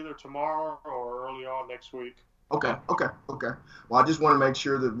tomorrow or early on next week. Okay. Well, I just want to make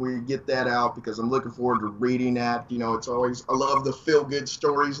sure that we get that out because I'm looking forward to reading that. You know, I love the feel-good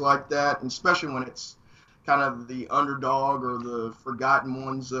stories like that, and especially when it's kind of the underdog or the forgotten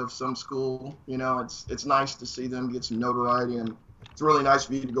ones of some school. You know, it's nice to see them get some notoriety, and it's really nice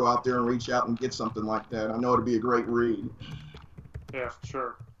for you to go out there and reach out and get something like that. I know it'll be a great read. Yeah, for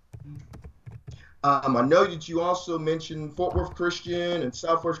sure. I know that you also mentioned Fort Worth Christian and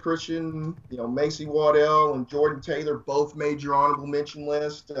Southwest Christian. You know, Macy Waddell and Jordan Taylor both made your honorable mention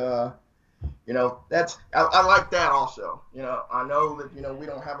list. You know, I like that also. You know, I know that, you know, we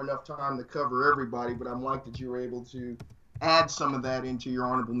don't have enough time to cover everybody, but I'm like that you were able to add some of that into your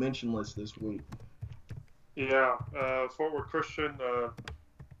honorable mention list this week. Yeah, Fort Worth Christian,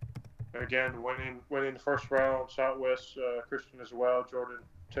 again, winning the first round. Southwest Christian as well. Jordan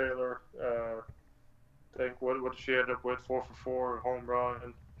Taylor, I think, what did she end up with? 4 for 4, home run,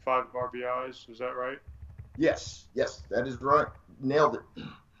 and 5 RBIs. Is that right? Yes, that is right. Nailed it.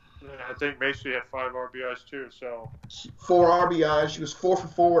 Yeah, I think Macy had 5 RBIs too. So 4 RBIs. She was 4 for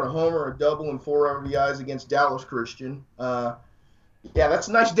 4 with a homer, a double, and 4 RBIs against Dallas Christian. Yeah, that's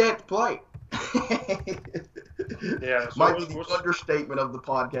a nice day at the plate. Yeah, so might be the understatement of the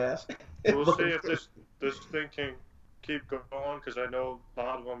podcast. We'll see if this thing can keep going, because I know a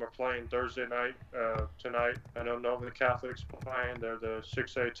lot of them are playing Thursday night tonight. I know Nova Catholic's playing. They're the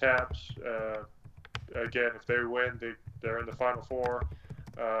 6A TAPS. Again, if they win, they're in the Final Four.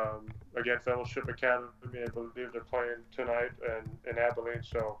 Again, Fellowship Academy, I believe they're playing tonight in Abilene.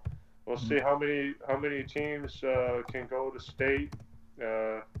 So we'll see how many teams can go to state.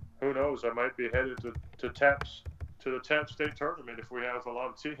 Who knows? I might be headed to TAPS, to the TAPS state tournament if we have a lot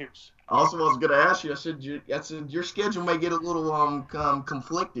of teams. Also, I was going to ask you. I said your schedule may get a little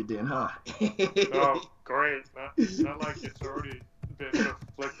conflicted then, huh? Oh, great! Not like it's already been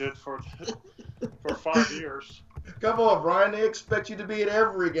conflicted for 5 years. Come on, Brian. They expect you to be at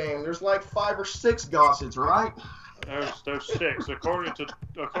every game. There's like 5 or 6 Gossets, right? There's 6. According to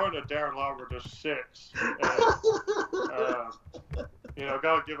Darren Lauber, there's 6. You know,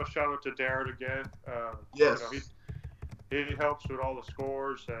 gotta give a shout out to Darren again. Yes. You know, he helps with all the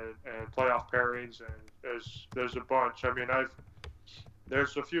scores and playoff pairings, and there's a bunch. I mean,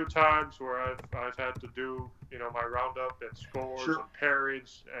 there's a few times where I've had to do, you know, my roundup and scores and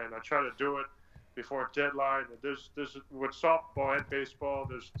pairings, and I try to do it before deadline. And there's with softball and baseball,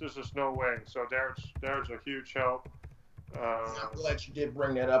 there's just no way. So Darren's a huge help. I'm glad you did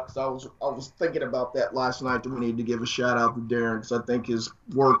bring that up because I was thinking about that last night that we need to give a shout out to Darren because I think his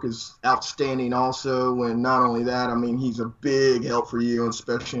work is outstanding also. And not only that, I mean, he's a big help for you,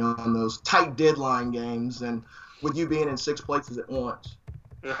 especially on those tight deadline games and with you being in 6 places at once.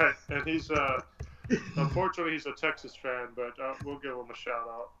 Right, and he's unfortunately he's a Texas fan, but we'll give him a shout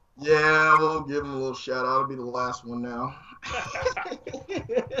out. Yeah, we'll give him a little shout out. It'll be the last one now.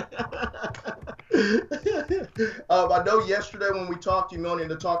 I know yesterday when we talked, you wanted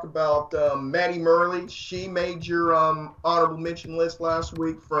to talk about Maddie Murley. She made your honorable mention list last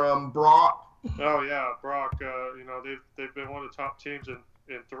week from Brock. Oh yeah, Brock. They've been one of the top teams in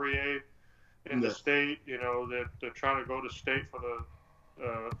 3A in the state. They're trying to go to state for the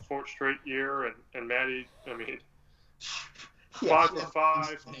 4th straight year, and Maddie. I mean, 5 for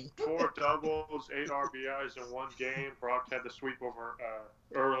 5, 4 doubles, 8 RBIs in one game. Brock had the sweep over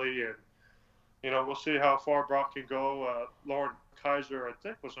early, and we'll see how far Brock can go. Lauren Kaiser, I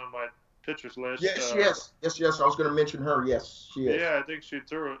think, was on my pitchers list. Yes. I was going to mention her. Yes, she is. Yeah, I think she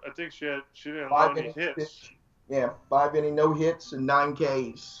threw it. I think she didn't allow any hits. Yeah, 5 inning no hits and 9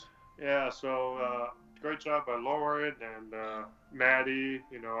 Ks. Yeah, so great job by Lauren and Maddie.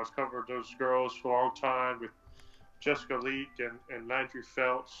 I've covered those girls for a long time with Jessica Leak and Landry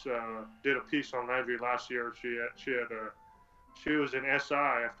Phelps. Did a piece on Landry last year. She was in SI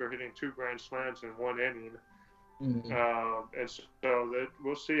after hitting 2 grand slams in 1 inning. Mm-hmm. And so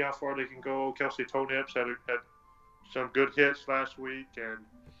we'll see how far they can go. Kelsey Tonips had some good hits last week, and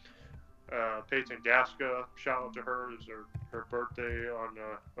Peyton Gasca, shout out to her. It's her birthday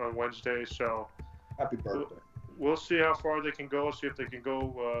on Wednesday. So happy birthday. We'll see how far they can go. See if they can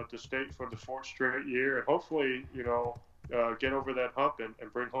go to state for the 4th straight year, and hopefully, get over that hump and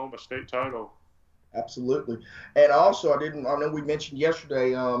bring home a state title. Absolutely. And also, I know we mentioned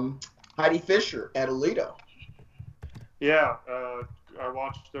yesterday, Heidi Fisher at Aledo. Yeah, I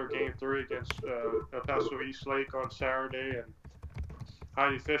watched their game 3 against El Paso East Lake on Saturday, and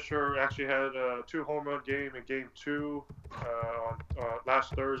Heidi Fisher actually had a 2 home run game in game 2 on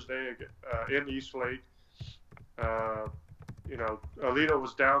last Thursday in East Lake. Aledo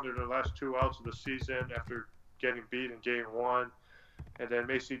was down to their last 2 outs of the season after getting beat in game 1. And then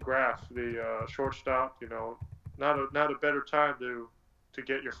Macy Graff, the shortstop, not a better time to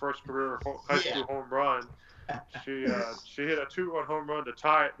get your first career high school home run. She hit a 2-run home run to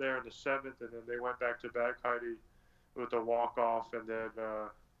tie it there in the 7th, and then they went back to back, Heidi with a walk-off, and then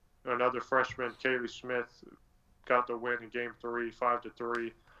another freshman, Kaylee Smith, got the win in game 3,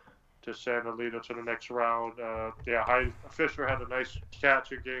 5-3. To send Aledo to the next round. Heidi Fisher had a nice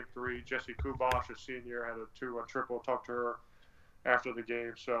catch in game 3. Jessie Kubosh, a senior, had a 2-run triple. Talked to her after the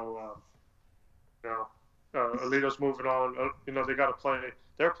game. So, Aledo's moving on. They got to play.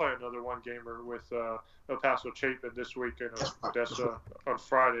 They're playing another 1-gamer with El Paso Chapin this weekend. That's on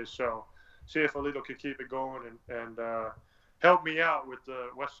Friday. So, see if Aledo can keep it going and help me out with the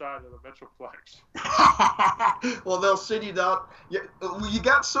west side of the Metroplex. Well, they'll send you down. You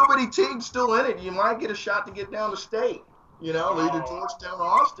got so many teams still in it. You might get a shot to get down to state. Either Georgetown or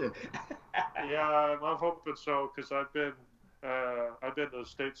Austin. Yeah, I'm hoping so because I've been to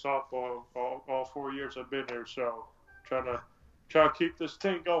state softball all 4 years I've been here. So trying to keep this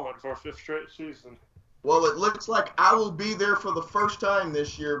thing going for a 5th straight season. Well, it looks like I will be there for the first time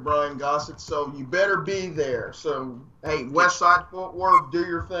this year, Brian Gossett, so you better be there. So, hey, West Side Fort Worth, do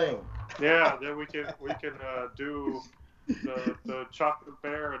your thing. Yeah, then we can do the Chocolate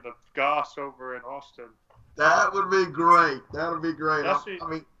Bear and the Goss over in Austin. That would be great. That would be great. That's the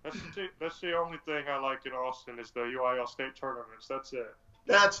only thing I like in Austin is the UIL state tournaments. That's it.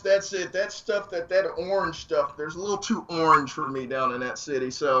 That's it. That stuff, that orange stuff, there's a little too orange for me down in that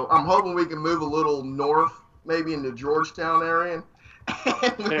city. So I'm hoping we can move a little north, maybe in the Georgetown area,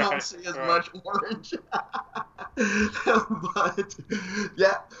 and we won't see as much orange. But,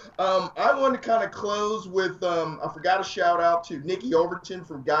 yeah, I want to kind of close with, I forgot to shout out to Nikki Overton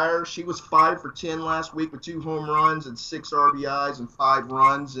from Geyer. She was 5 for 10 last week with 2 home runs and 6 RBIs and 5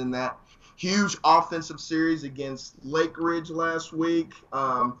 runs in that huge offensive series against Lake Ridge last week.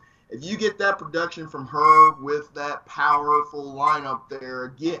 If you get that production from her with that powerful lineup there,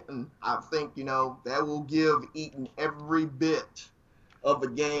 again, I think, that will give Eaton every bit of the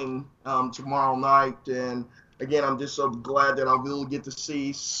game tomorrow night. And, again, I'm just so glad that I will get to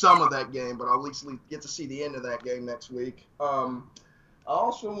see some of that game, but I'll at least get to see the end of that game next week. I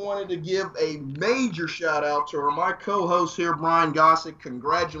also wanted to give a major shout-out to my co-host here, Brian Gossett.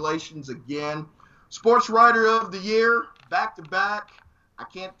 Congratulations again. Sports Writer of the Year, back-to-back. I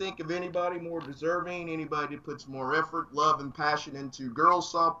can't think of anybody more deserving, anybody that puts more effort, love, and passion into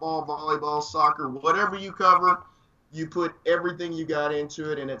girls softball, volleyball, soccer, whatever you cover. You put everything you got into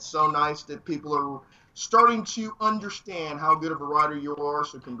it, and it's so nice that people are starting to understand how good of a rider you are.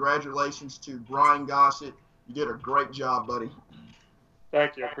 So congratulations to Brian Gossett. You did a great job, buddy.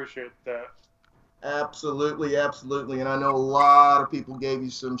 Thank you. I appreciate that. Absolutely, absolutely. And I know a lot of people gave you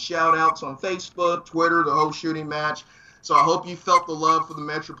some shout-outs on Facebook, Twitter, the whole shooting match. So I hope you felt the love for the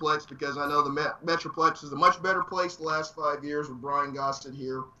Metroplex, because I know the Metroplex is a much better place the last 5 years with Brian Gossett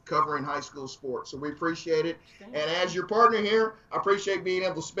here covering high school sports. So we appreciate it. And as your partner here, I appreciate being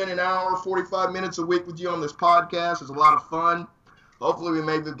able to spend an hour, 45 minutes a week with you on this podcast. It's a lot of fun. Hopefully we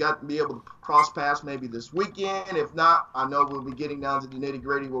maybe be able to cross paths maybe this weekend. If not, I know we'll be getting down to the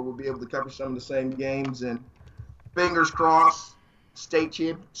nitty-gritty where we'll be able to cover some of the same games. And fingers crossed, state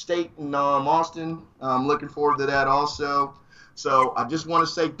in Austin. I'm looking forward to that also. So I just want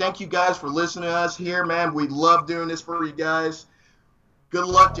to say thank you guys for listening to us here, man. We love doing this for you guys. Good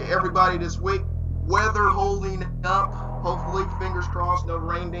luck to everybody this week. Weather holding up. Hopefully, fingers crossed, no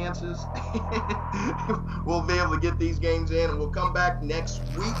rain dances. We'll be able to get these games in, and we'll come back next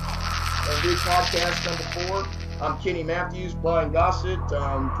week and do podcast number 4. I'm Kenny Matthews, Brian Gossett,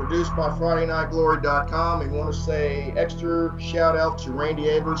 produced by FridayNightGlory.com. And want to say extra shout out to Randy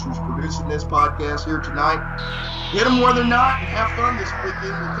Avers, who's producing this podcast here tonight. Hit them where they're not and have fun this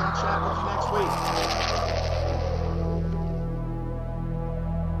weekend. We'll come chat with you next week.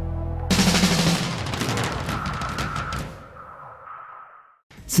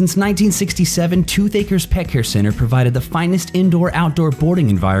 Since 1967, Tooth Acres Pet Care Center provided the finest indoor-outdoor boarding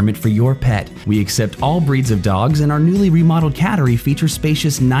environment for your pet. We accept all breeds of dogs, and our newly remodeled cattery features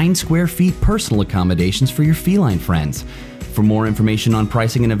spacious 9 square feet personal accommodations for your feline friends. For more information on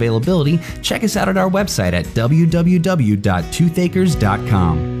pricing and availability, check us out at our website at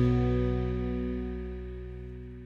www.toothacres.com.